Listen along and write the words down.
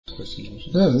question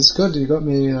also. No, that's good. You got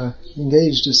me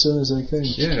engaged as soon as I came.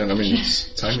 Yeah, and I mean,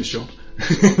 time is short.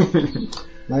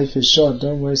 Life is short.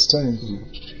 Don't waste time.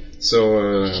 So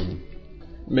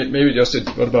maybe just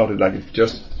what about it? Like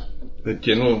just the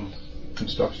general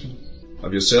introduction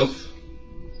of yourself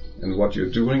and what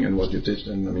you're doing and what you did,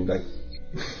 and I mean, like.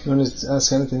 You want to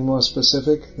ask anything more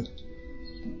specific?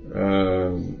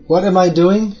 What am I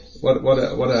doing? What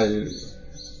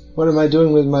am I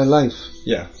doing with my life?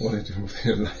 Yeah, what are you doing with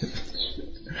your life?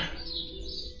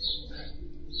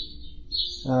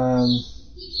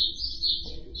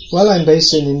 Well, I'm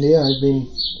based in India. I've been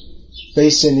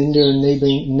based in India and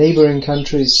neighboring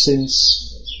countries since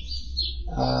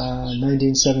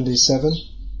 1977,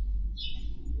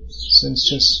 since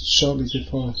just shortly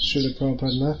before Srila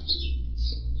Prabhupada left.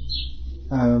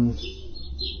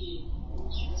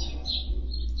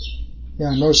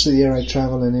 Most of the year I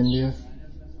travel in India,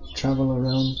 travel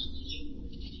around,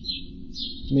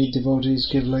 meet devotees,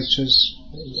 give lectures.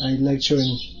 I lecture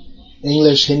in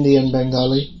English, Hindi and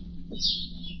Bengali.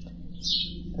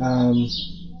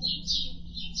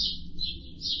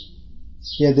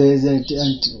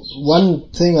 One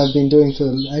thing I've been doing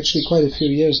for actually quite a few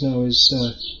years now is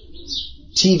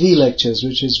TV lectures,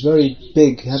 which is very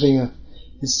big.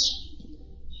 It's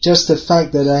just the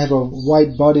fact that I have a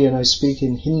white body and I speak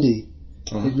in Hindi.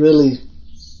 It really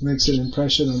makes an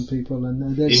impression on people,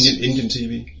 and that's Indian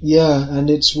TV. Yeah, and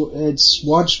it's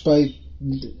watched by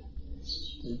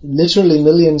literally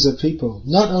millions of people.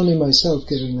 Not only myself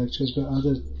giving lectures, but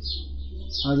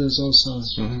others also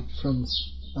from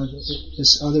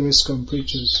other ISKCON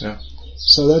preachers. Yeah.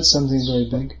 So that's something very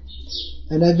big.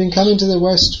 And I've been coming to the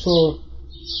West for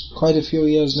quite a few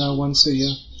years now, once a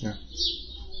year. Yeah.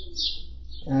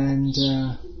 And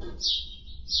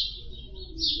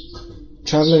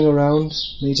traveling around,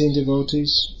 meeting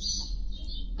devotees,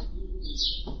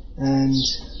 and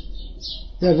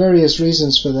there are various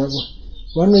reasons for that.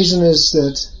 One reason is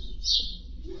that,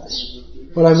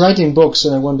 well, I'm writing books,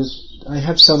 and I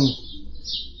have some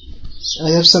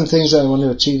things that I want to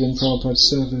achieve in Prabhupada's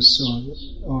service,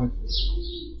 or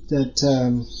that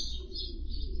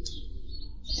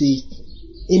the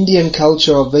Indian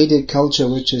culture or Vedic culture,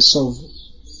 which is so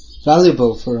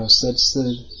valuable for us, that's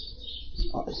the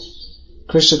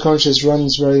Krishna consciousness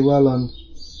runs very well on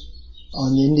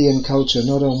Indian culture,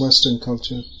 not on Western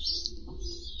culture.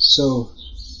 So,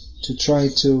 to try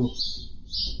to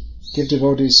give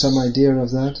devotees some idea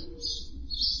of that.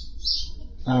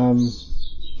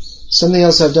 Something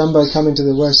else I've done by coming to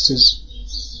the West is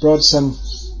brought some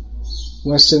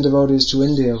Western devotees to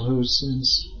India, who's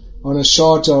on a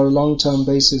short or long-term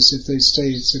basis, if they stay,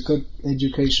 it's a good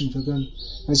education for them.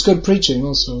 And it's good preaching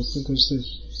also, because the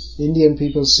Indian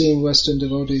people seeing Western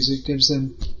devotees, it gives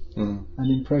them an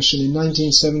impression. In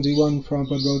 1971,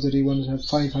 Prabhupada wrote that he wanted to have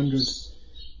 500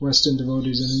 Western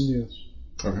devotees in India.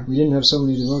 Okay. We didn't have so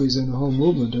many devotees in the whole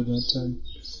movement at that time.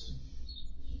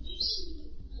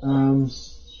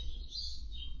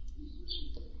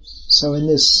 So in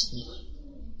this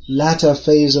latter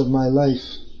phase of my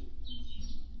life,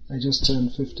 I just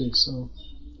turned 50, so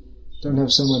don't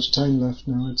have so much time left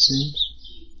now, it seems.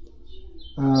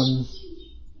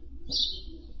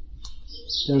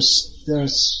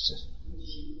 There's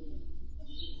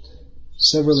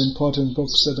several important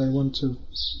books that I want to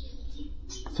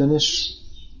finish,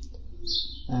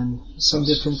 and some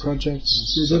different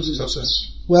projects.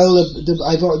 Well,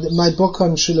 my book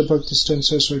on Srila Bhaktisiddhanta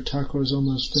Saraswati Thakur is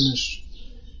almost finished,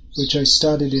 which I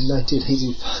started in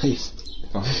 1985.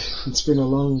 It's been a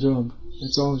long job.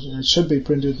 It should be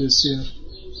printed this year.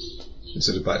 Is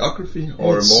it a biography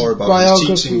or it's more about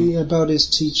biography his teaching? About his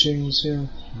teachings, yeah.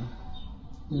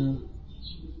 Yeah.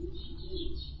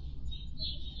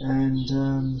 And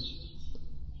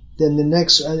then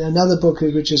another book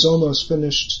which is almost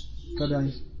finished, but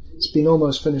it's been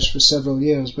almost finished for several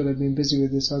years, but I've been busy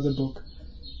with this other book,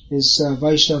 is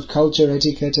Vaishnav Culture,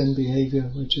 Etiquette and Behavior,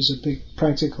 which is a big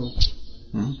practical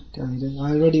guide.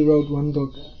 I already wrote one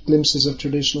book, Glimpses of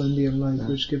Traditional Indian Life,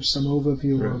 which gives some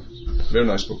overview very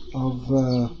nice book. of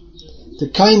the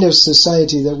kind of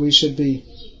society that we should be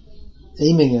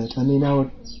aiming at. I mean,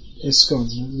 our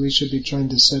ISKCON, we should be trying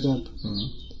to set up.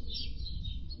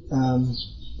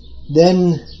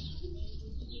 Then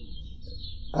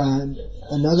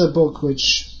another book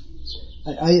which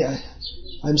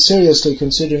I'm seriously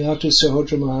considering, after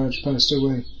Sahotra Maharaj passed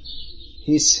away.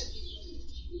 He's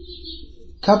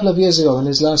a couple of years ago when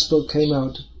his last book came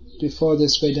out, before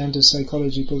this Vedanta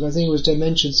psychology book, I think it was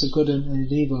Dimensions of Good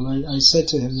and Evil. I said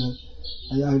to him that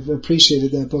I've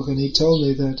appreciated that book, and he told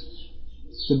me that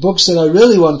the books that I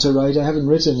really want to write I haven't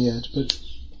written yet, but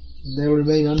they'll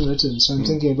remain unwritten. So I'm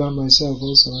thinking about myself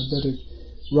also. I'd better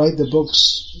write the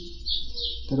books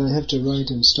that I have to write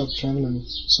and stop traveling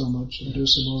so much and do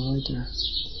some more writing.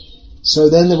 So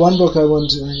then the one book I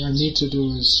need to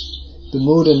do is The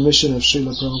Mood and Mission of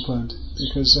Srila Prabhupada,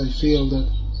 because I feel that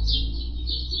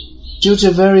due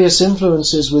to various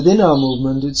influences within our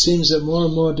movement, it seems that more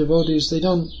and more devotees, they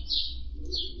don't,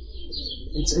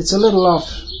 it's a little off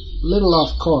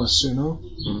course, you know.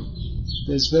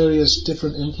 There's various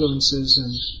different influences,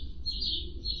 and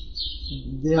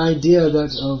the idea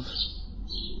that of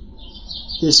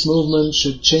this movement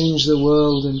should change the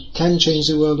world and can change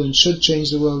the world and should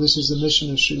change the world. This is the mission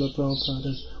of Srila Prabhupada.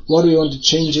 And what do we want to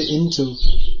change it into?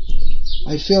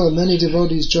 I feel that many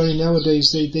devotees joining nowadays,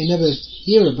 they never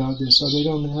hear about this, or they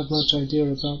don't have much idea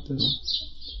about this.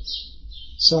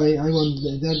 So I want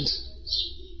that.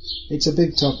 It's a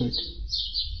big topic.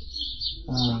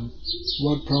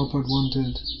 What Prabhupada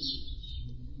wanted.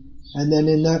 And then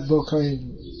in that book I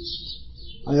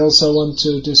also want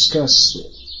to discuss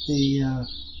the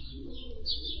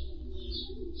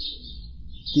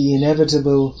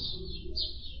inevitable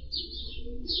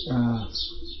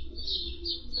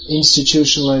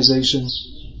institutionalization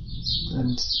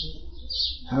and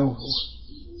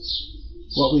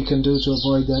what we can do to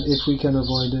avoid that, if we can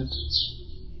avoid it.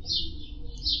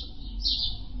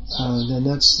 Then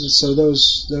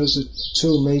those are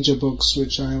two major books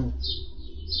which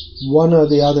one or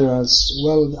the other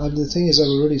the thing is I've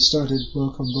already started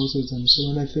work on both of them, so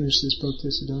when I finish this book,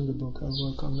 this Siddhanta book,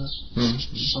 I'll work on that,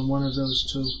 on one of those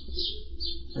two.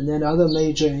 And then other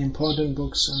major important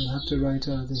books I have to write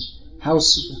are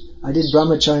I did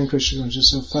Brahmacharya in Krishna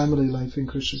consciousness, so family life in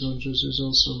Krishna consciousness is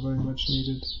also very much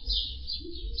needed.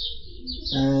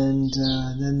 And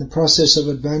then the process of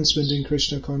advancement in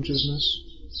Krishna consciousness.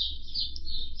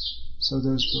 So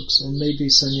those books, and maybe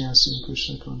Sannyasa in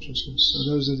Krishna consciousness. So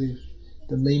those are the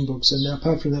main books, and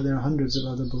apart from that there are hundreds of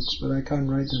other books, but I can't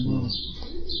write them all.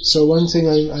 So one thing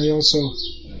I also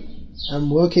am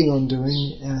working on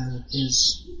doing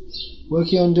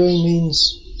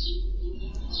means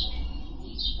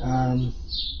I'm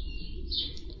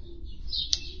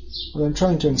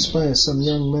trying to inspire some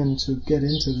young men to get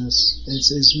into this.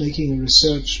 It's making a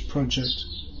research project.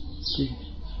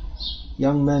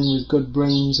 Young men with good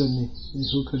brains and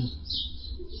who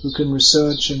can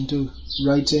research and do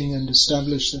writing and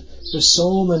establish there's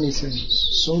so many things,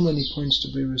 so many points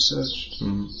to be researched.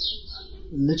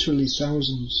 Literally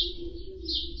thousands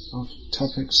of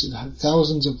topics,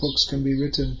 thousands of books can be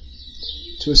written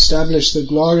to establish the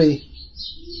glory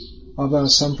of our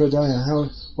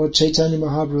sampradaya. What Chaitanya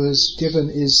Mahaprabhu has given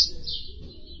is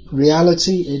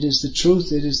reality, it is the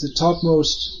truth, it is the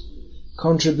topmost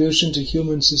contribution to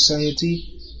human society.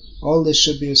 All this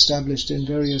should be established in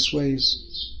various ways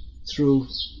through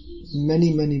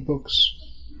many, many books.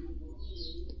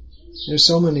 There's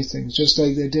so many things, just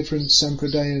like the different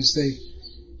sampradayas,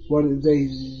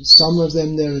 some of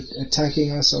them they're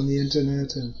attacking us on the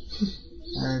internet,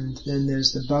 and then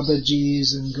there's the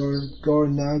Babajis and Gaur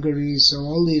Nagaris, so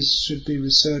all these should be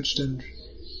researched and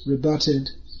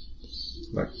rebutted.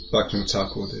 Like Bhaktivinoda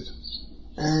Thakur did.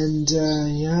 And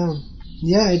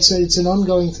it's an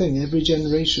ongoing thing. Every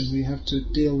generation we have to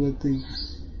deal with the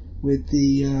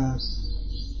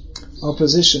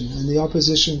opposition, and the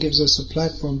opposition gives us a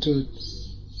platform to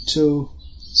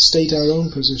state our own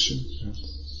position.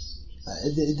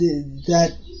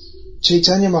 That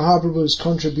Chaitanya Mahaprabhu's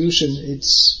contribution,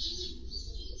 it's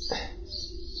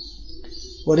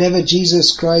whatever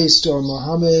Jesus Christ or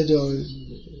Muhammad or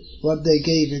what they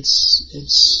gave,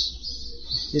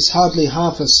 it's hardly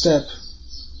half a step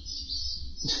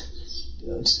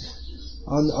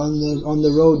on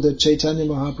the road that Chaitanya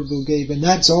Mahaprabhu gave, and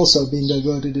that's also been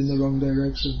diverted in the wrong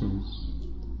direction.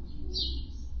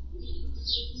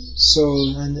 So,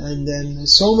 and then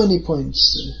so many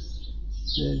points.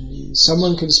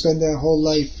 Someone can spend their whole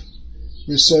life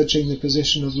researching the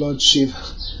position of Lord Shiva.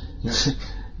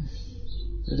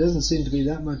 There doesn't seem to be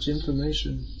that much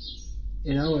information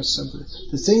in our subject.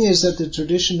 The thing is that the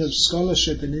tradition of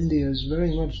scholarship in India is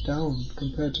very much down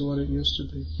compared to what it used to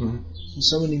be. And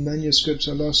so many manuscripts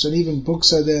are lost, and even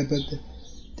books are there, but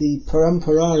the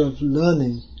parampara of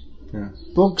learning,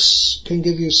 books can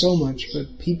give you so much,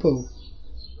 but people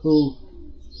who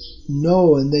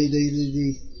know and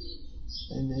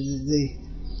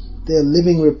they're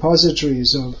living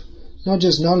repositories of not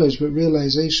just knowledge but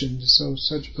realization, so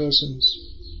such persons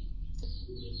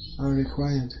are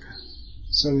required.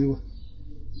 So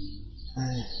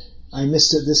I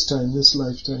missed it this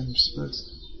lifetime, but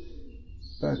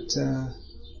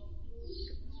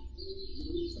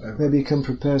maybe you can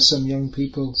prepare some young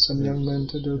people, some young men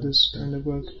to do this kind of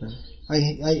work.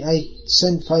 I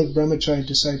sent 5 brahmachari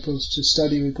disciples to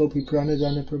study with Gopi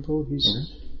Pranadhana Prabhu. He's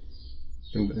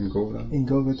in Govardhan. In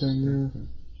Govardhan,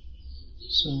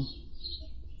 So,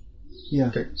 yeah.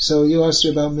 Okay. So you asked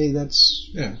about me. That's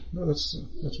that's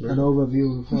an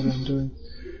overview of what I'm doing.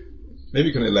 Maybe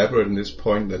you can elaborate on this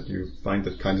point that you find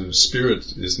that kind of spirit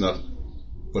is not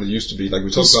what it used to be. Like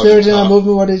we talked about. The spirit in our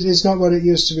movement is not what it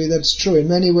used to be. That's true. In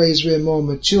many ways, we're more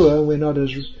mature. We're not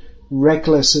as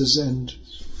reckless and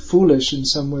foolish in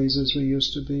some ways as we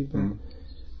used to be.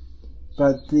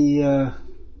 But the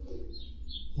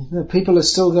people are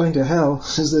still going to hell,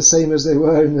 is the same as they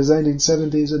were in the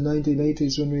 1970s and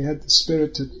 1980s when we had the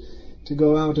spirit to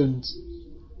go out and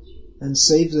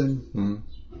save them.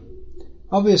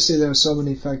 Obviously there are so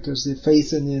many factors. The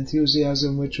faith and the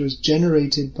enthusiasm which was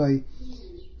generated by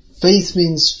faith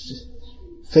means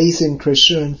faith in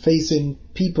Krishna and faith in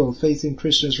people, faith in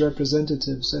Krishna's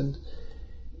representatives. And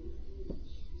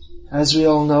as we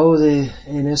all know, in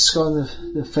ISKCON,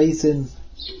 the faith in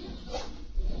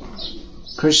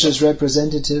Krishna's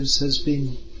representatives has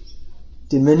been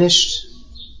diminished.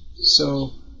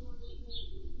 So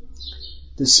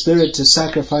the spirit to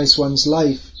sacrifice one's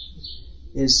life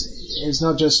is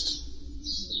not just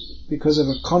because of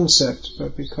a concept,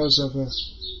 but because of a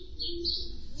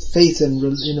faith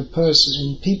in a person,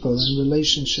 in people, and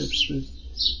relationships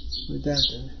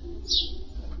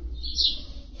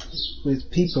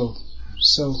with people.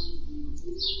 So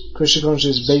Krishna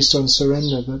consciousness is based on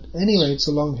surrender, but anyway, it's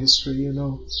a long history, you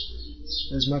know,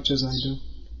 as much as I do.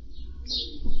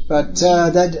 But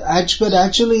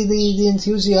actually the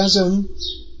enthusiasm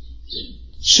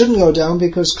shouldn't go down,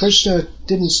 because Krishna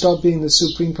didn't stop being the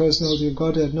Supreme Personality of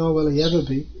Godhead, nor will he ever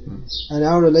be. And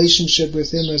our relationship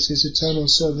with him as his eternal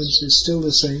servants is still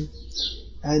the same.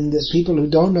 And the people who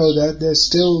don't know that, they're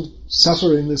still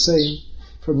suffering the same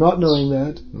from not knowing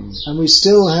that. And we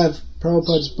still have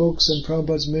Prabhupada's books and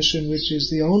Prabhupada's mission, which is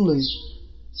the only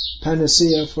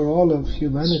panacea for all of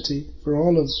humanity, for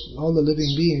all the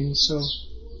living beings. So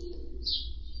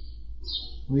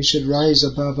we should rise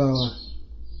above our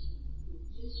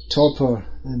torpor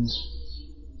and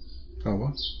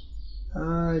what?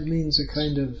 It means a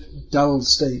kind of dull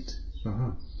state.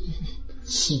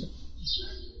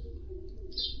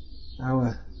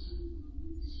 Our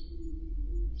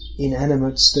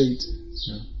inanimate state.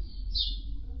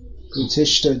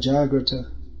 Utishta Jagrata.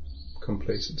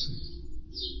 Complacency.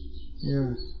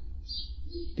 Yeah.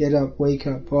 Get up, wake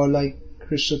up. Or like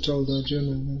Krishna told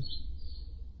Arjuna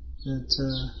that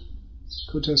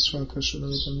Kutasva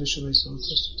Kashrunamitam Vishamesam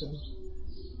Tastatam.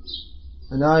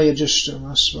 Anayajishtam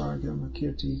Asvargam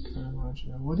Akirti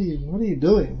Karamajana. What are you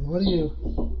doing?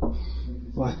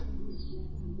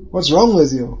 What's wrong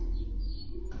with you?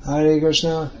 Hare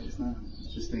Krishna.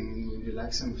 Just thinking, would you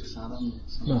like some prasadam?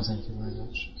 No, thank you very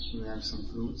much. We have some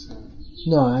fruits.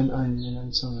 No,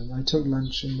 I'm sorry. I took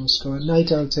lunch in Moscow. At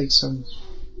night I'll take some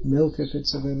milk if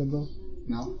it's available.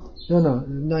 No? No, at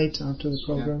night after the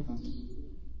program.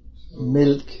 Yeah.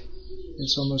 Milk.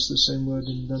 It's almost the same word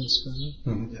in Danska,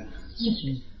 no?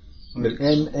 Milk.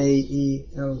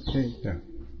 M-A-E-L-K. Yeah,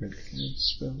 milk.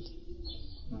 It's spelled.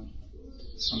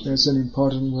 That's an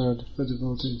important word for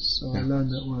devotees, so I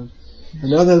learned that word.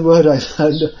 Another word I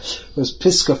found was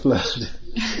piskaflad.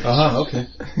 Okay.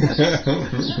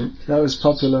 That was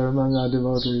popular among our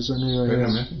devotees when we were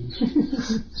here.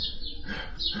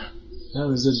 That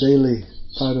was a daily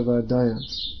part of our diet.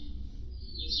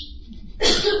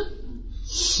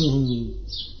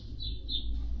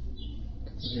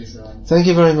 Thank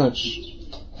you very much.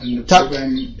 And the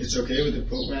program, it's okay with the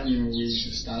program? We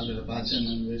should start with a bhajan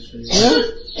and this.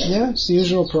 Yeah, it's the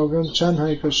usual program. Chant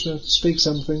Hare Krishna, speak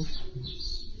something,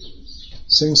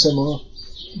 sing some more,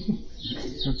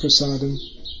 have prasadam.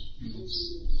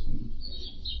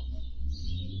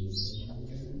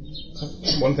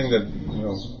 One thing that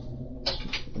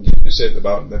you said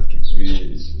about that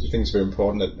we think is very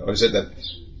important, or you said that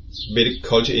Vedic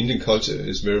culture, Indian culture,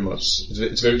 is very much.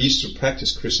 It's very easy to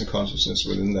practice Krishna consciousness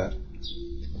within that.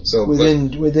 So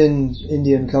within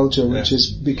Indian culture, which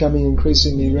is becoming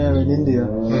increasingly rare in India.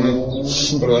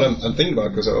 But what I'm thinking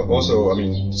about, because also,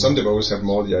 some devotees have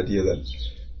more the idea that,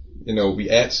 we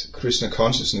add Krishna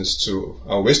consciousness to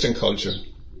our Western culture,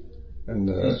 and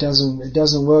it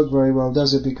doesn't work very well,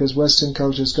 does it? Because Western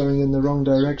culture is going in the wrong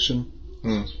direction.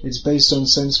 It's based on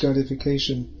sense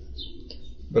gratification.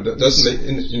 But it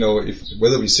doesn't, if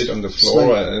whether we sit on the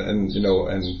floor and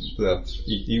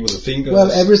eat with the fingers. Well,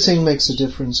 everything makes a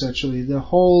difference actually. The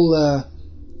whole,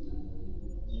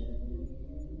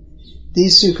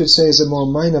 these you could say is a more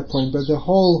minor point, but the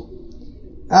whole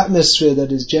atmosphere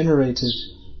that is generated.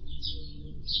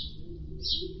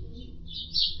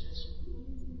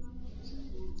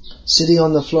 Sitting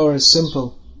on the floor is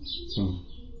simple.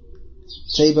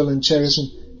 Table and chair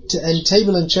isn't. And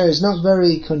table and chair is not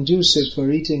very conducive for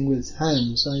eating with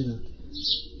hands either.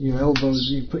 Your elbows,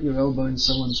 you put your elbow in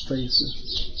someone's face.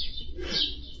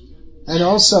 And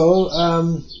also,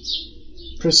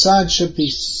 prasad should be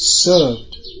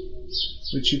served,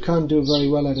 which you can't do very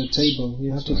well at a table.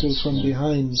 You have to do from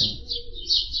behind.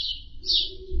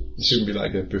 It shouldn't be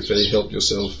like a buffet, help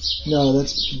yourself. No,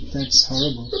 that's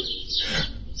horrible.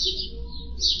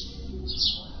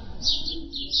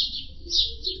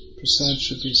 Prasad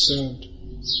should be served.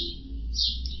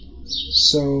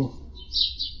 So,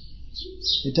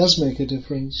 it does make a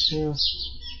difference, yeah.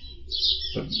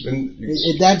 But then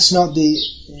that's not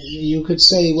you could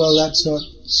say, well, that's not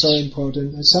so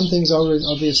important. Some things are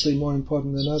obviously more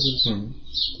important than others.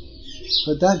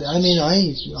 But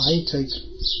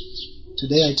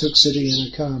today I took sitting in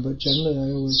a car, but generally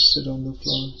I always sit on the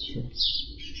floor.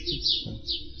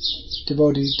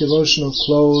 Devotional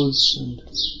clothes and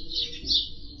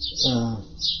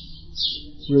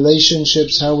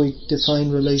relationships, how we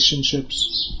define relationships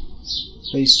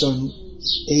based on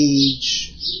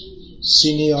age,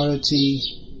 seniority,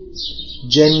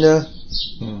 gender.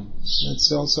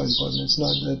 That's also important. It's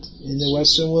not that in the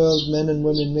Western world men and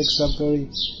women mix up very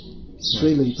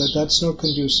freely, but that's not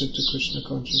conducive to Krishna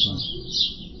consciousness.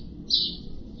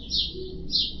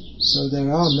 So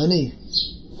there are many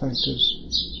factors.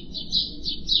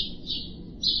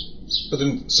 But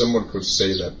then someone could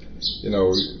say that,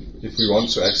 if we want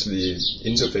to actually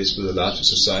interface with a larger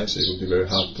society, it would be very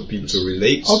hard for people to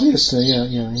relate. Obviously, yeah.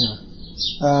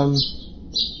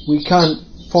 We can't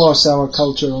force our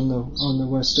culture on the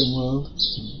Western world,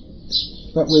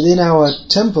 but within our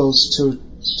temples,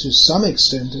 to some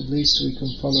extent, at least, we can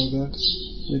follow that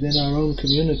within our own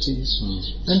communities.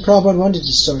 And Prabhupada wanted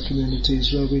to start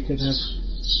communities where we could have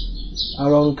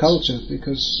our own culture,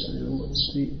 because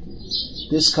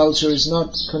this culture is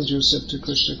not conducive to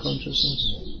Krishna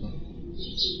consciousness.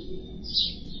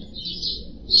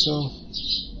 So,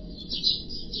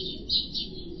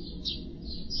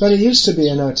 but it used to be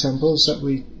in our temples that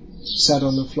we sat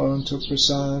on the floor and took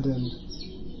prasad and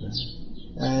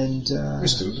we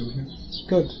still do here.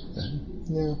 Good.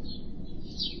 Yeah.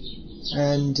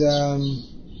 And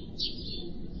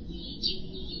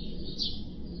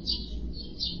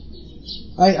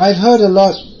I've heard a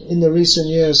lot in the recent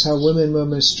years how women were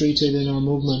mistreated in our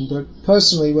movement, but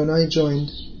personally when I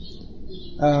joined,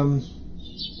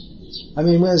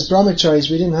 as brahmacharis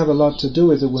we didn't have a lot to do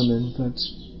with the women,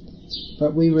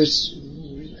 but we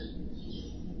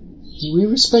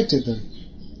respected them.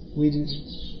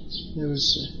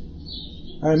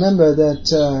 I remember that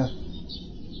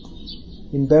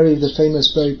in Berry, the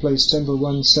famous Berry Place temple,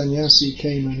 one sannyasi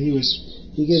came and he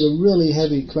gave a really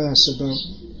heavy class about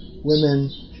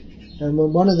women. And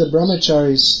when one of the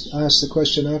brahmacharis asked the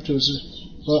question afterwards,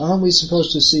 well, aren't we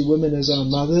supposed to see women as our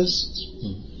mothers?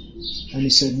 And he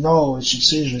said, no, you should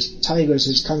see them as tigers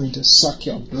who's coming to suck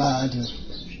your blood.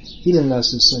 He didn't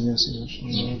last as sannyasi much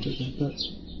after that, but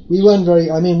we weren't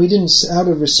we didn't, out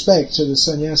of respect to the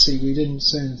sannyasi, we didn't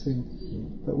say anything.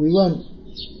 But we weren't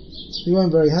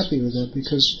very happy with that,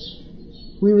 because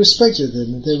we respected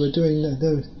them. They were doing that.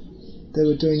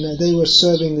 They were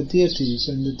serving the deities,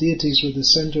 and the deities were the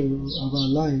center of our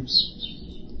lives.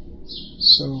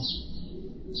 So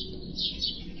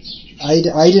I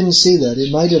didn't see that.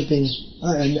 It might have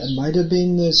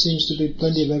been, there seems to be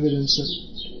plenty of evidence that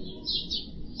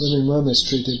women were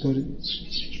mistreated, but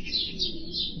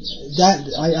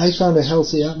I found a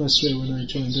healthy atmosphere when I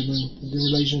joined the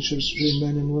relationships between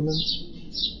men and women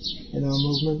in our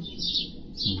movement.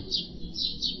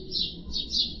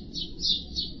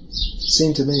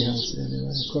 Seemed to me healthy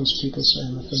anyway. Of course people say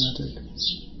I'm a fanatic.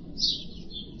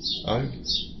 Are you?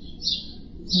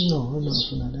 No, I'm not a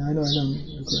fanatic. I don't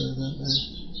agree with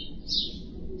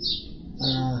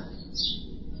that.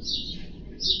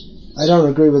 I don't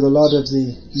agree with a lot of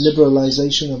the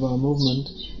liberalization of our movement.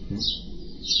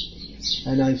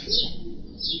 And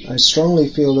I strongly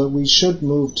feel that we should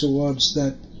move towards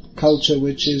that culture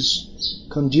which is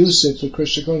conducive for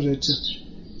Krishna consciousness.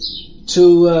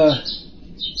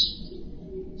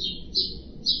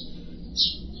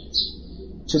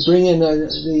 To bring in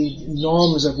the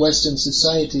norms of Western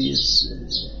society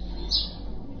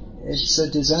it's a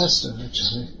disaster,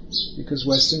 actually, because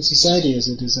Western society is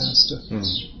a disaster.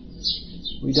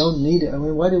 We don't need it.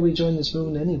 Why did we join this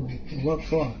movement anyway? What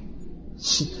for?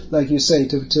 Like you say,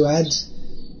 to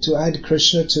add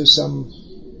Krishna to some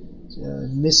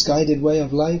misguided way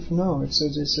of life? No, it's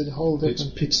a whole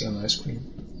different. Pizza and ice cream.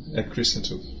 add Krishna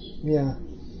to. Yeah.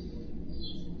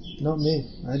 Not me.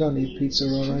 I don't eat pizza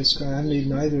or ice cream. I haven't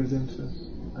eaten either of them for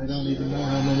I don't even know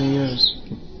how many years.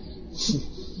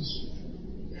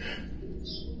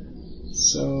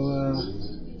 So,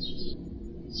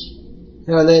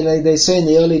 they say in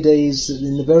the early days,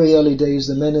 in the very early days,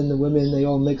 the men and the women, they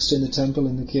all mixed in the temple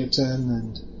in the kirtan,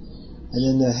 and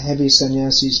then the heavy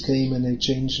sannyasis came and they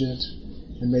changed it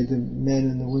and made the men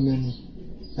and the women.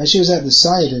 Actually, it was at the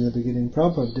side in the beginning.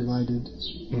 Prabhupada divided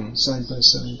side by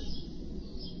side,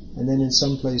 and then in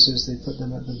some places they put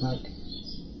them at the back.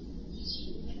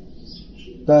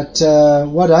 But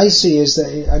what I see is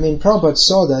that, Prabhupada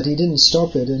saw that, he didn't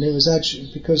stop it, and it was actually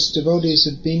because devotees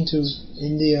had been to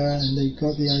India and they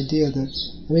got the idea that,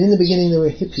 in the beginning there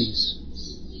were hippies,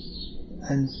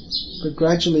 but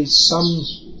gradually some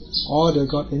order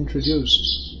got introduced.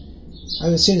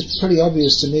 It seems pretty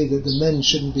obvious to me that the men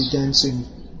shouldn't be dancing,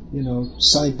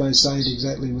 side by side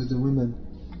exactly with the women.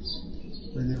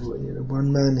 One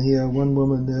man here, one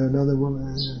woman there, another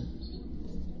woman.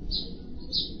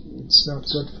 It's not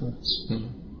good for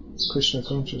Krishna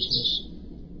consciousness.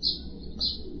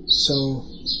 So,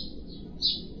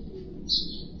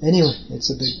 anyway, it's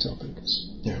a big topic.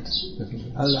 Yeah,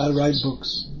 definitely. I'll write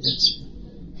books.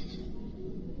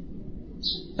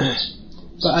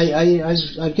 But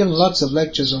I've given lots of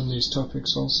lectures on these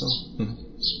topics also. In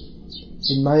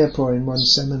Mayapur, in one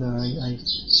seminar, I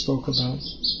spoke about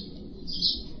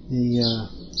the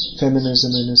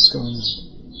feminism in ISKCON and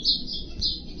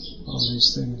all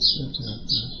these things.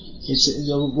 It's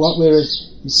what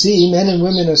you see, men and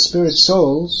women are spirit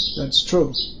souls. That's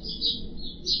true.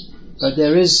 But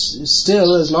there is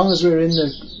still, as long as we're in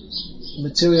the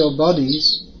material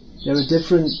bodies, there are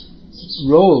different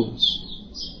roles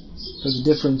for the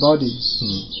different bodies.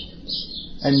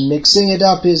 And mixing it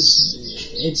up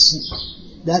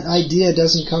that idea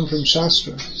doesn't come from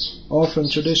Shastra or from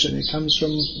tradition. It comes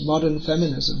from modern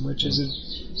feminism, which is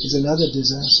another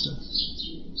disaster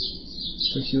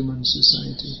for human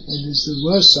society. And it's the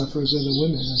worst sufferers are the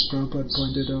women, as Prabhupada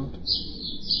pointed out.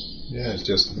 Yeah, it's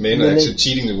just men are actually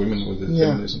cheating the women with the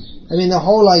feminism. The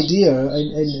whole idea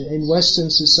in Western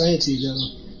society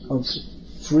of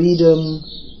freedom.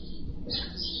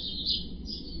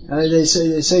 They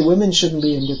say women shouldn't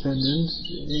be independent.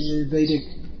 Vedic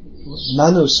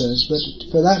Manu says, but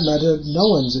for that matter, no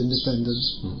one's independent.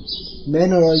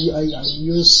 Men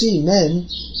you'll see men.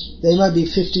 They might be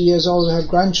 50 years old and have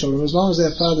grandchildren. As long as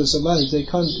their father's alive, they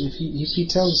can't. If he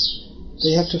tells,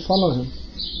 they have to follow him.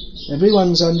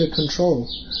 Everyone's under control,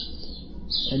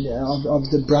 and of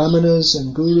the brahmanas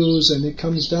and gurus, and it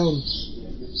comes down.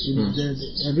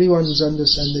 Everyone's under,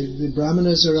 and the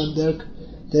brahmanas are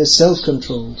they're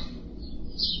self-controlled,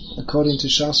 according to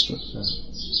Shastra.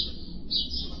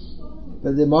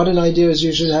 But the modern idea is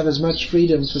you should have as much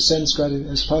freedom for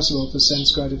as possible for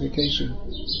sense gratification.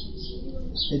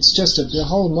 It's just the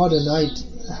whole modern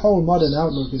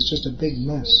outlook is just a big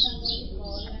mess.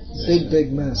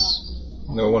 Big mess.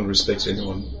 No one respects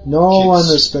anyone. No one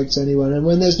respects anyone. And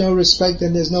when there's no respect,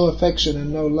 then there's no affection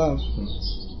and no love.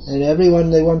 And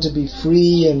everyone, they want to be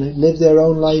free and live their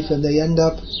own life, and they end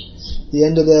up the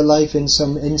end of their life in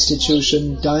some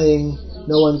institution, dying.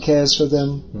 No one cares for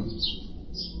them.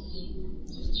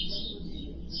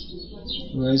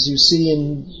 Whereas you see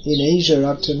in Asia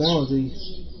up to now,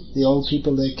 the old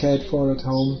people, they're cared for at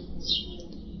home.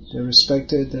 They're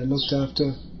respected, they're looked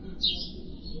after.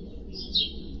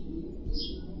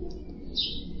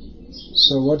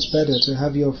 So what's better, to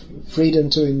have your freedom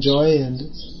to enjoy and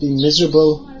be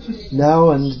miserable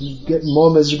now and get more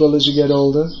miserable as you get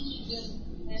older?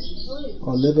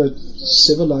 Or live a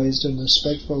civilized and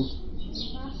respectable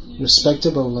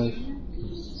life?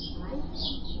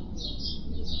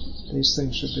 These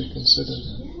things should be considered.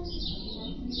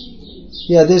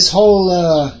 Yeah, this whole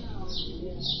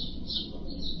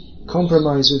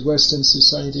compromise with Western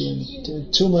society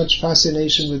and too much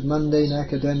fascination with mundane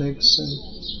academics and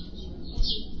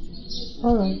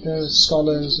alright, there are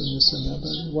scholars and this and that,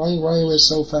 but why we're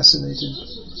so fascinated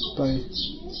by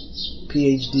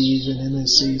PhDs and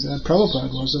MSCs?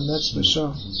 Prabhupada wasn't, that's for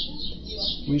sure.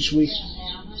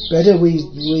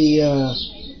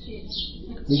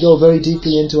 We go very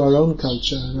deeply into our own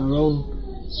culture and our own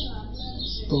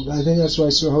book. I think that's why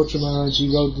Srihotra Maharaj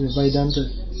wrote the Vedanta.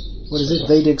 What is it?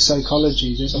 Vedic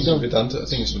psychology. Vedanta. I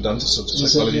think it's Vedanta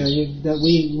psychology. That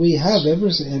we have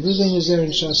everything. Everything is there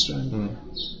in Shastra.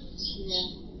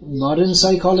 Modern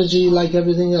psychology, like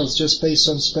everything else, just based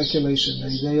on speculation.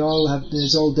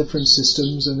 There's all different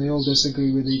systems, and they all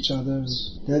disagree with each other.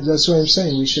 That's what I'm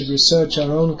saying. We should research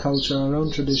our own culture, our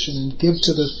own tradition, and give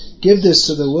this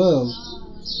to the world.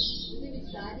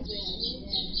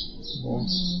 Or? I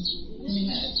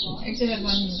actually had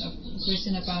one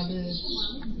question about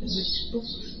which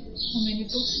books. How many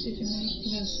books did you make?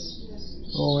 Because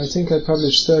I think I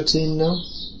published 13 now.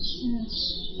 yeah, I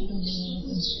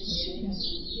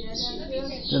don't know.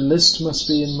 The list must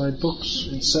be in my books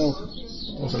itself.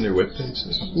 Also on your webpage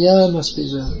or something? Yeah, it must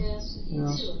be there.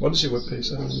 Yeah. What is your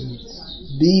webpage?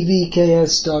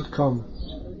 bvks.com.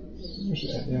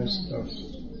 Yes. Oh.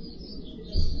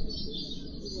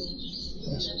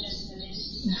 Yes.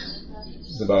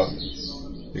 It's about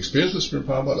experience with Srila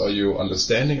Prabhupada or your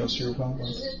understanding of Srila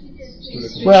Prabhupada?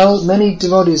 Well, many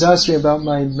devotees asked me about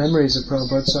my memories of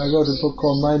Prabhupada, so I wrote a book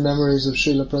called My Memories of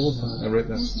Srila Prabhupada. I read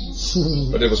that.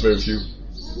 But there was very few.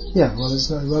 Yeah, well, it's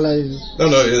not, well,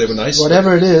 No, they were nice.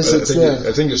 Whatever it is, it's there.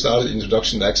 I think you started the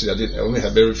introduction, actually, I only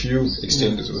had very few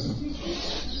exchanges with him.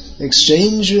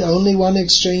 Exchange, only one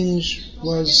exchange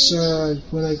was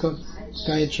when I got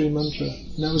Gayatri Mantra.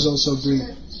 And that was also brief.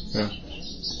 Yeah.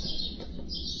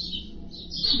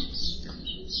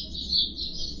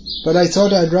 But I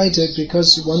thought I'd write it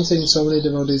because one thing so many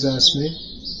devotees asked me,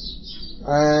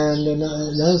 and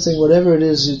another thing, whatever it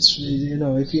is, it's,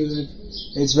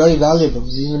 it's very valuable,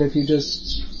 even if you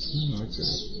just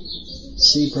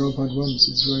see Prabhupada once,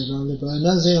 it's very valuable.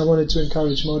 Another thing, I wanted to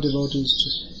encourage more devotees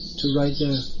to write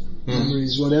their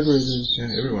memories, whatever it is.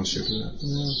 Yeah, everyone should do that.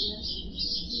 Yeah.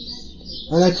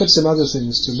 And I put some other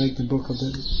things to make the book a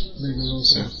bit bigger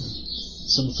also. Yeah.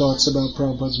 Some thoughts about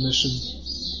Prabhupada's mission.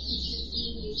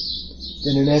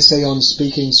 Then an essay on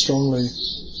speaking strongly,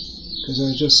 because I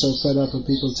was just so fed up with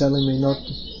people telling me not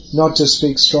to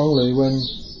speak strongly when,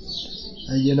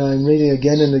 I'm reading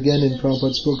again and again in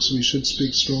Prabhupada's books we should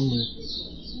speak strongly.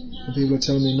 And people are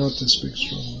telling me not to speak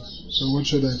strongly. So what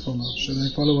should I follow? Should I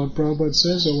follow what Prabhupada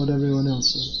says or what everyone else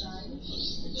says?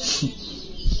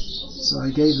 So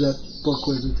I gave that book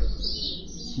with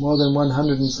more than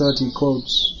 130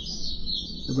 quotes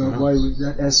about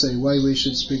that essay, why we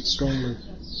should speak strongly.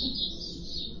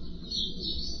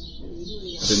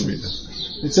 I didn't read that.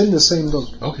 It's in the same book.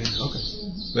 Okay.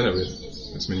 Then I read it.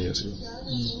 That's many years ago.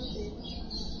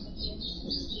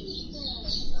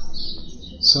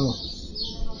 So,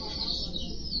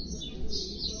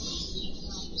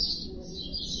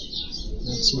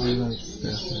 that's my life.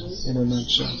 Yeah. In a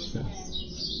nutshell. Yeah.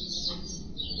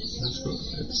 That's good.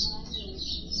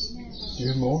 Do you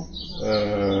have more?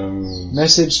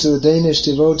 Message to the Danish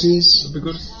devotees. That'd be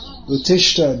good.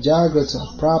 Utishta Jagrata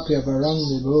Prapya Varang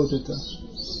Vibhodita.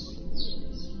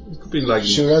 It could be like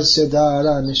Shurasya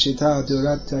Dara Nishita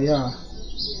Durataya.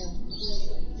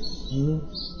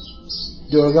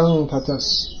 Durgang Patas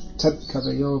Tat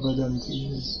Kavayo Vadanti.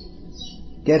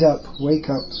 Get up, wake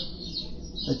up,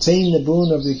 attain the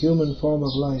boon of the human form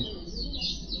of life.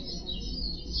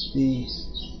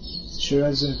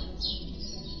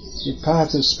 The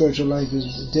path of spiritual life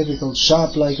is difficult,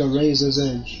 sharp like a razor's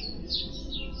edge.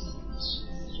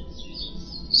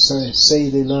 Say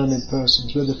the learned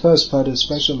persons, with the first part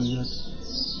especially, that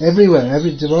everywhere,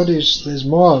 every devotee, there's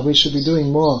more, we should be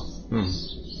doing more.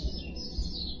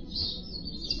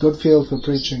 It's a good field for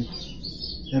preaching,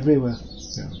 everywhere.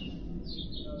 Yeah.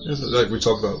 It's like we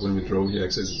talked about when we drove here,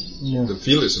 the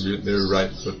field is very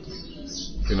right, but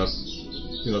you're not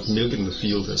milking the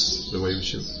field as the way we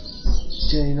should.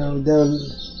 There are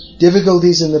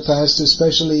difficulties in the past,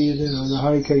 especially, the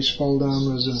Harikesh fall down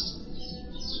was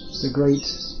the great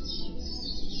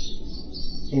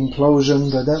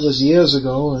implosion, but that was years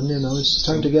ago, and it's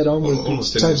time to get on with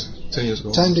almost 10 years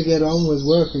ago. Time to get on with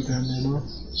work again.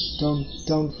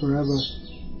 Don't forever.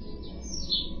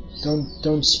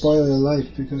 Don't spoil your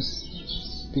life because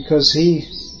he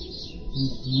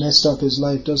messed up his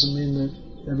life doesn't mean that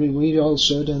we all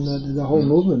should, and that the whole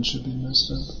movement should be messed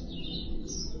up.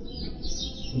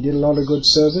 He did a lot of good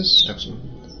service. Absolutely.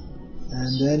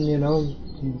 And then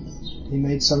he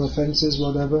made some offences,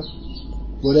 whatever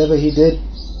he did,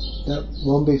 that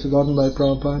won't be forgotten by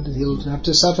Prabhupada. He'll have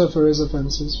to suffer for his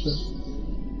offences, but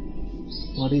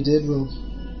what he did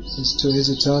is to his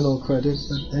eternal credit.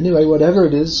 But anyway, whatever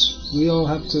it is, we all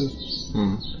have to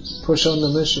push on the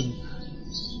mission.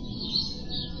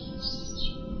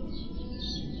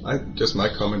 My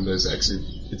comment is actually,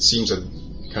 it seems that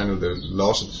kind of the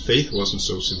loss of faith wasn't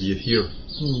so severe here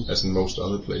as in most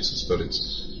other places, but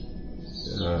it's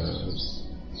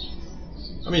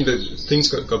things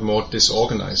got more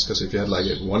disorganized, because if you had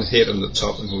one head on the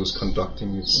top and who was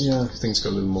conducting, things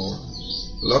got a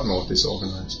lot more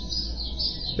disorganized.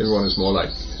 Everyone is more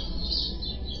like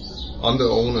on their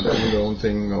own and doing their own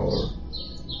thing,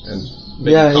 and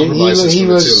making compromises for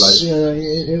material life.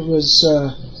 It was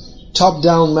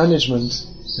top-down management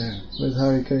with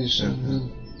Harikesh.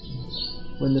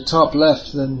 When the top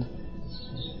left, then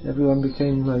everyone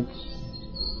became like,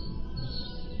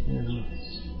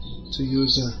 to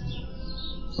use a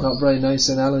not very nice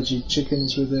analogy,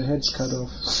 chickens with their heads cut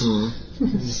off.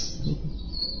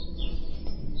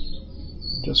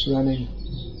 Just running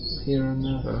here and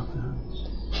there.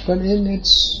 But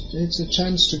it's a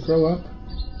chance to grow up.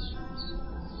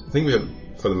 I think we have,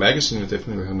 for the magazine, we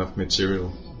definitely have enough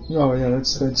material. Oh yeah,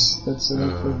 that's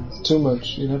enough. Too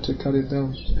much. You have to cut it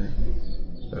down. Yeah.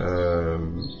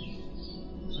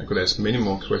 I could ask many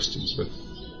more questions, but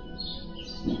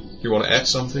do you want to add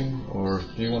something, or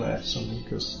do you want to add something?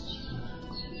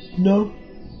 No.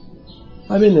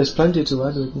 I mean, there's plenty to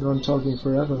add. We can go on talking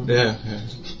forever. Yeah.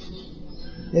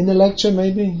 In the lecture,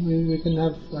 maybe we can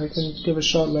have. I can give a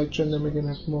short lecture, and then we can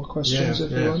have more questions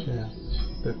if you want. Yeah.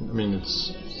 I mean,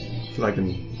 it's like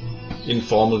an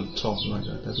informal talk like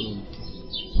that. That will.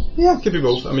 Yeah. Could be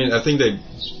both. I mean, I think they.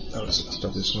 I'll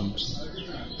stop this one.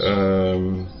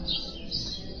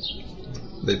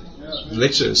 The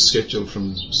lecture is scheduled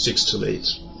from 6 till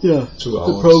 8. Yeah. 2 hours.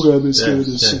 The program is scheduled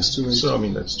as 6 to 8. So I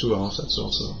mean, that's 2 hours. That's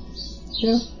also.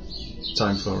 Yeah.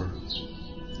 Time for.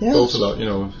 Yeah. Both about,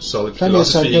 solid plenty of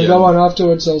time. philosophy. Can go on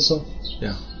afterwards also.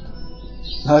 Yeah.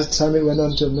 Last time it went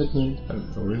on till midnight.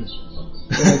 Oh really?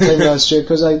 When I came last year,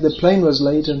 because the plane was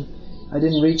late and I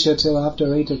didn't reach here till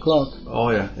after 8 o'clock.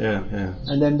 Oh yeah.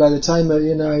 And then by the time I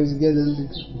was get a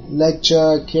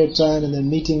lecture, kirtan, and then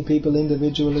meeting people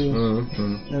individually,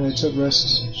 and I took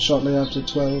rest shortly after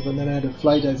 12, and then I had a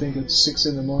flight I think at 6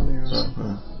 in the morning or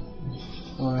something.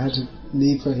 Or I had to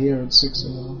leave for here at 6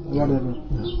 in the morning, whatever.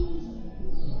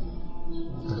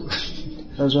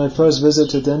 That was my first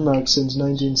visit to Denmark since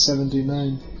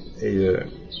 1979.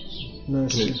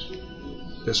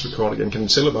 Let's record again. Can you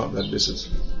tell about that visit?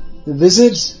 The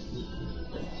visit?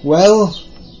 Well,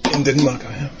 in Denmark,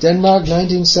 I have. Denmark,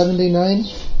 1979.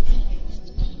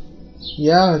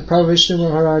 Yeah, Prabhu Vishnu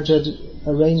Maharaj had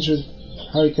arranged with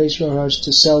Harikesh Maharaj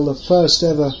to sell the first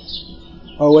ever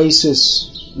Oasis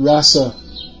Rasa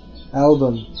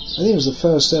album. I think it was the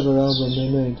first ever album they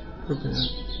made. Okay.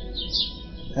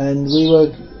 And we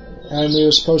were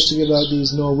supposed to give out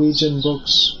these Norwegian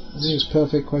books. I think it was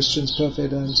Perfect Questions,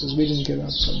 Perfect Answers. We didn't give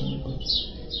out so many books.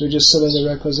 We were just selling the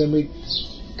records, and we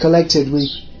collected. We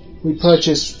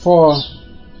purchased 4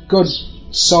 good,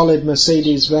 solid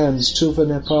Mercedes vans, 2 for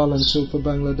Nepal and 2 for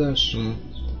Bangladesh.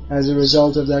 As a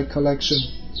result of that collection.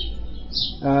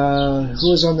 Who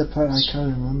was on the part? I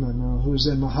can't remember now. Who was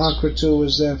there? Mahakratu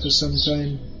was there for some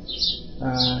time.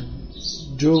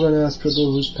 Juvanath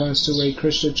Prabhu, who's passed away.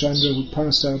 Krishna Chandra, who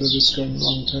passed out of ISKCON a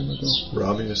long time ago.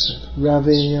 Ravi, I said.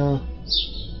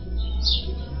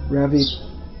 Ravi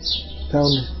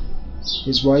found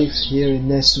his wife here in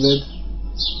Nestved.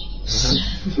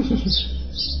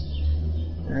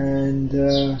 And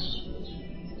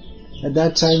at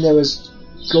that time there was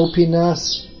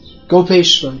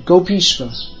Gopeshwar,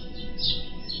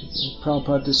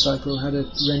 Prabhupada disciple, had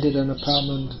rented an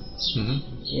apartment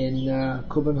in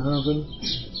Copenhagen.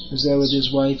 Was there with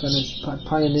his wife and his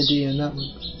Payanidhi and that one.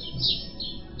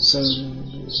 So,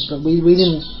 but we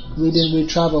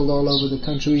travelled all over the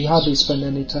country. We hardly spent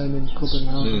any time in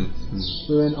Copenhagen.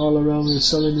 We went all around. We were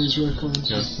selling these records,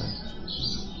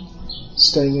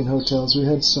 staying in hotels. We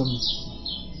had some.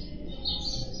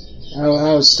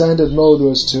 Our standard mode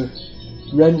was to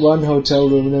rent one hotel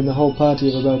room, and then the whole party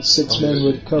of about 6 men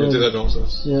would come. You did that also?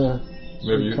 Yeah.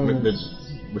 Maybe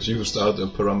was you who started the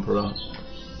parampara?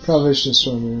 Prabhu Vishnu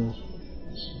Swami.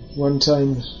 One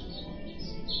time,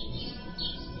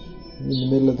 in the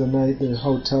middle of the night, the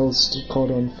hotels caught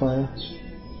on fire.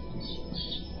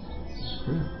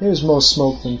 It was more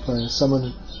smoke than fire.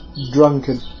 Someone drunk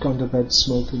had gone to bed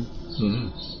smoking.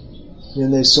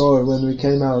 And they saw it when we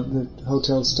came out. The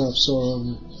hotel staff saw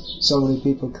so many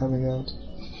people coming out.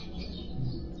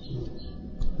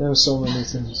 There were so many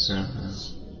things.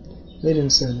 They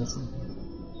didn't say anything.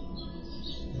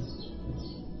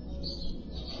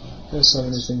 There's so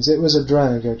many things. It was a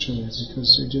drag actually,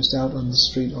 because you're just out on the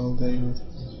street all day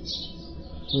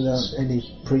without any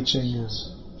preaching.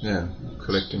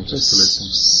 Collecting.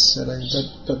 Selling.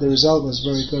 But the result was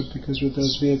very good, because with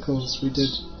those vehicles we did.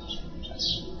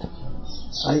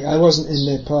 I wasn't in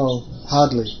Nepal,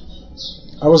 hardly.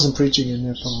 I wasn't preaching in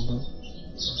Nepal,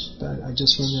 but I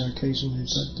just went there occasionally.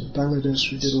 But in Bangladesh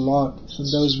we did a lot.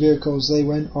 From those vehicles they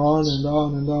went on and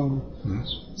on and on.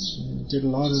 We did a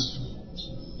lot of.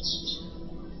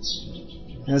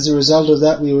 As a result of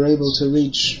that, we were able to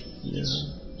reach.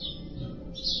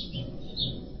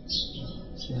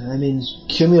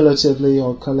 Cumulatively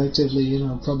or collectively,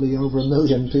 probably over 1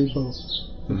 million people.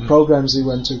 The programs we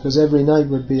went to, because every night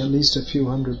would be at least a few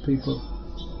hundred people.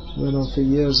 Went on for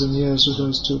years and years with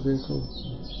those 2 vehicles.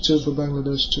 2 for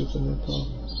Bangladesh, 2 for Nepal.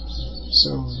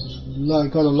 So I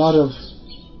got a lot of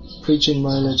preaching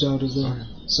mileage out of there.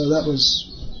 So that was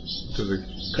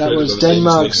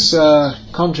Denmark's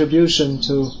contribution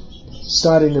to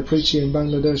starting the preaching in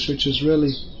Bangladesh, which has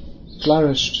really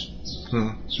flourished.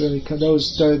 It's really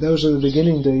those are the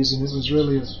beginning days, and it was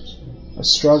really a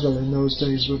struggle in those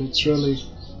days, but it's really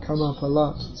come up a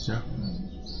lot. Yeah.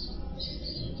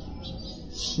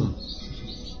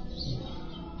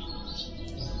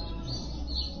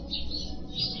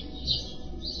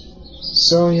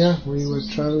 So yeah, we were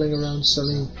traveling around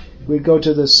selling. We'd go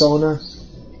to the sauna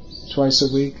twice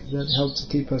a week. That helped to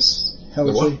keep us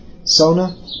healthy. The what?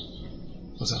 Sauna.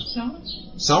 What's that? Sauna?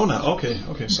 Sauna. Okay,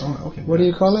 sauna. Okay. What do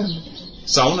you call it?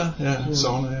 Sauna. Yeah,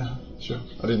 sauna. Yeah, sure.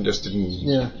 I didn't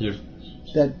hear.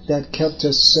 That kept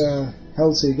us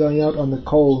healthy, going out on the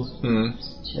cold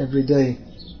every day.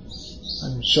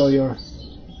 I'm sure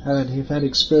you've had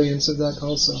experience of that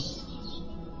also.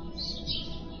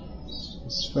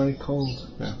 It's very cold.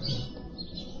 Yeah.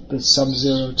 But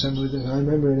sub-zero temperature. I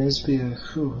remember in Esbjerg,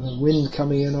 the wind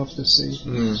coming in off the sea.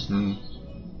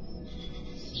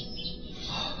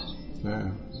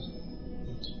 Yeah.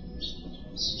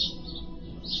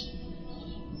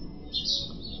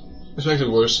 It's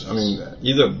actually worse. I mean,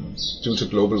 either due to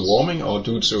global warming or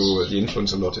due to the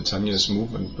influence of Lalitanath's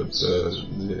movement, but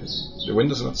the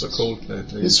winter's not so cold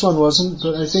lately. This one wasn't,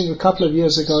 but I think a couple of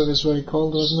years ago it was very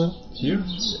cold, wasn't it? Here?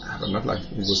 Yeah, but not like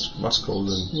it was much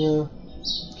colder than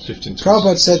 15 to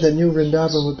Prabhupada said that New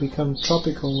Vrindavan would become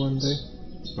tropical one day.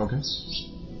 Okay.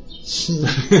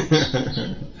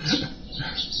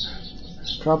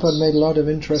 Prabhupada made a lot of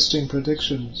interesting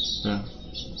predictions. Yeah.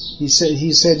 He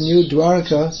said New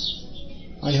Dwarka.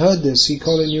 I heard this. He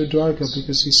called it New Dwarka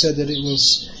because he said that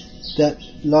that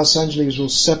Los Angeles will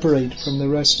separate from the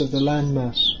rest of the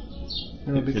landmass.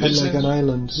 It will become like an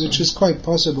island, which is quite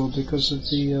possible because of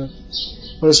the.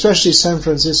 Well, especially San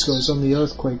Francisco is on the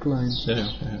earthquake line. Yeah.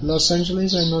 Los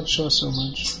Angeles, I'm not sure so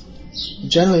much. In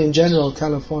general,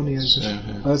 California is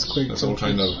an earthquake. That's all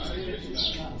kind of.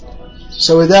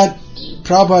 So with that,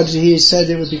 Prabhupada, he said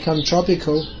it would become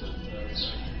tropical.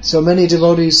 So many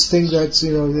devotees think that,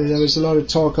 there was a lot of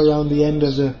talk around the end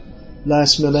of the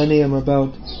last millennium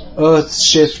about earth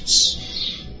shifts.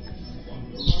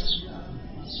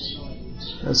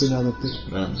 That's another big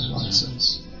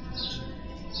nonsense.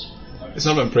 It's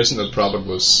not impressive that Prabhupada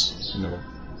was,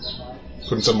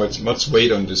 putting so much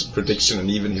weight on this prediction, and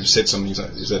even if he said something,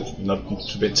 is that not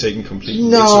to be taken completely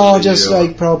No, just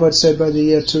like Prabhupada said, by the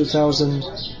year 2000,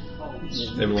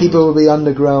 people will be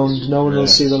underground, no one will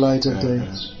see the light of day.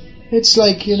 Yeah. It's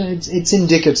like, it's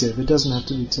indicative, it doesn't have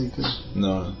to be taken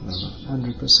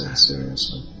 100%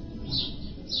 seriously.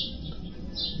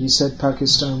 He said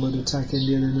Pakistan would attack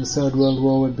India and the Third World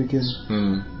War would begin.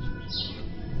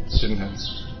 Didn't happen.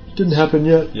 Didn't happen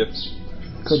yet. Yep.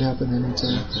 Could happen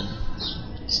anytime.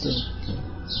 Still.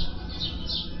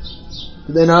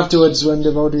 But then afterwards, when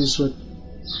devotees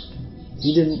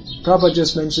Prabhupada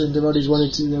just mentioned devotees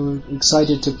they were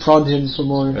excited to prod him for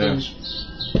more information.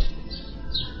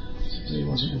 He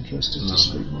wasn't interested to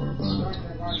speak more about it.